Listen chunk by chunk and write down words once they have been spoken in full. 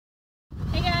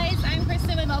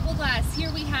Glass. Here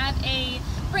we have a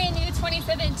brand new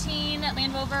 2017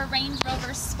 Land Rover Range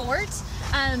Rover Sport.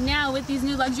 Now with these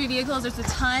new luxury vehicles, there's a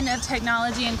ton of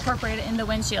technology incorporated in the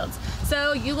windshields.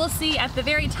 So you will see at the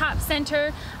very top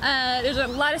center, there's a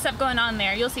lot of stuff going on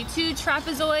there. You'll see two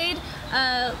trapezoid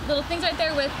little things right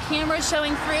there with cameras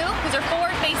showing through. These are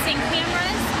forward-facing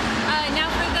cameras. Now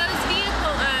for those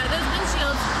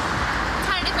windshields, a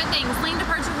ton of different things. Lane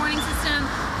departure warning system,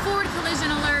 forward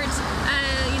collision alert,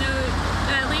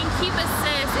 lane keep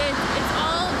assist. It's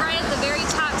all right at the very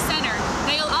top center.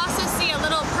 Now you'll also see a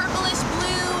little purplish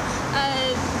blue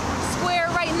square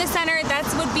right in the center. That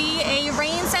would be a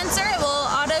rain sensor. It will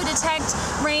auto detect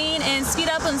rain and speed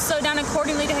up and slow down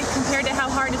accordingly compared to how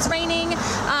hard it's raining.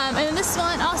 And then this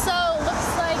one also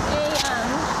looks like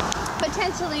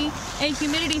potentially a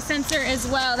humidity sensor as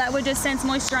well. That would just sense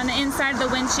moisture on the inside of the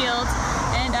windshield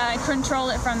and control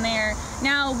it from there.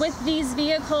 Now with these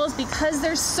vehicles, because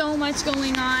there's so much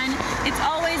going on, it's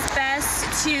always best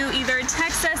to either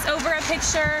text us over a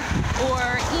picture or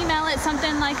email it,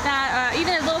 something like that.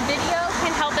 Even a little video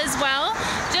can help as well,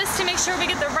 just to make sure we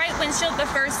get the right windshield the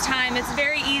first time. It's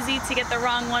very easy to get the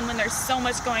wrong one when there's so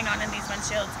much going on in these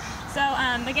windshields. So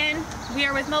again, we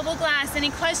are with Mobile Glass.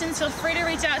 Any questions, feel free to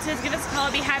reach out to us, give us a call.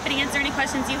 I'll be happy to answer any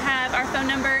questions you have. Our phone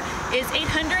number is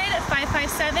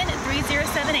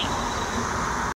 800-557-3078.